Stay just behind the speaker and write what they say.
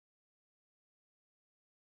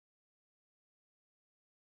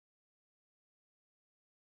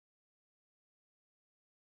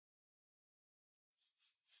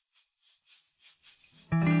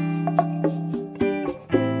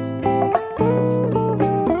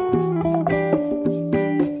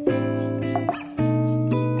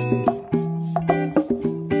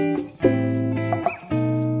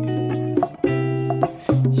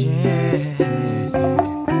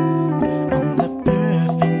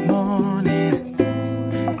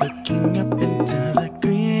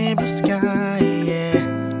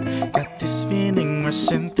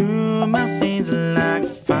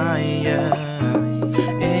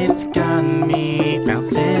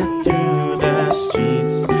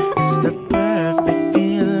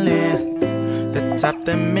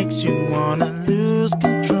makes you wanna lose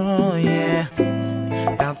control, yeah.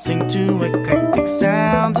 Bouncing to eclectic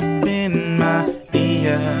sounds up in my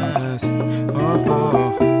ears. Oh,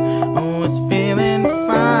 oh, oh, it's feeling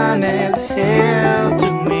fine as hell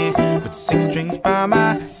to me, with 6 strings by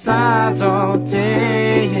my side all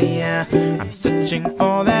day, yeah. I'm searching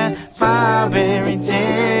for that vibe every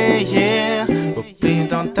day, yeah. But please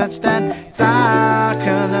don't touch that dial,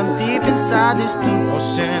 'cause I'm deep inside this blue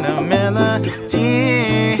ocean of melody.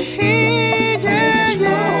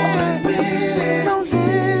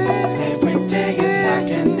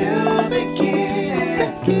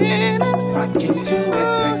 Rocking to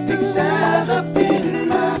eclectic sounds up in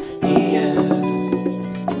my ears.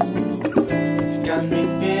 It's got me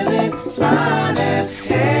feeling fine as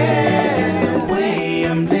hell. It's the way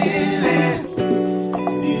I'm living.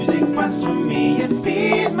 Music runs through me, it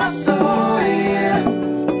feeds my soul, yeah.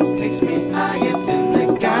 Takes me higher than the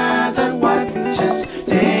guys I watch just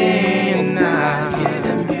day and night. Yeah,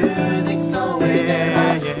 the music's always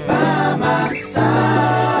there by my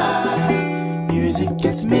side. Music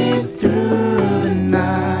gets me through the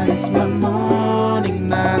night. It's my morning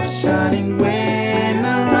light shining when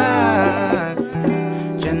I rise.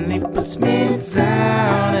 Gently puts me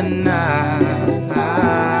down and my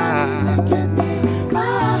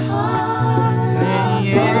heart,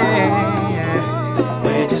 yeah.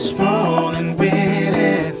 We're just rolling with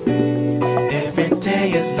it. Every day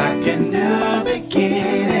is like a new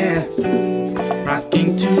beginning. Rocking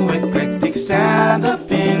to eclectic sounds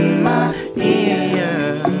up in my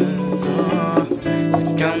ears. Oh,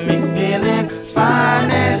 it's got me feeling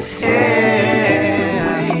fine as hell. It's the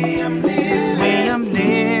way I'm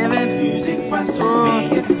living. Music runs through me,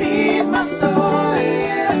 it feeds my soul,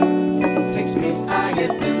 yeah. Takes me higher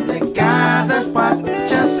than the guys that watch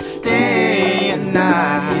just day and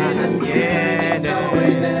night. Yeah, it's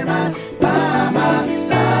always there right by my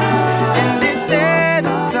side. And if there's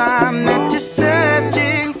a time that you're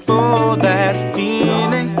searching for that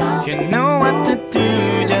feeling, you know what to do,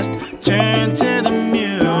 just turn to the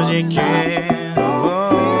music, yeah.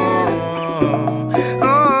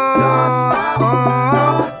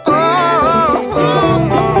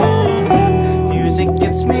 Music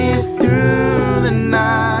gets me through the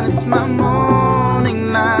night. It's my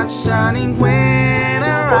morning light shining when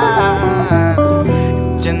I rise.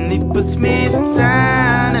 It gently puts me down.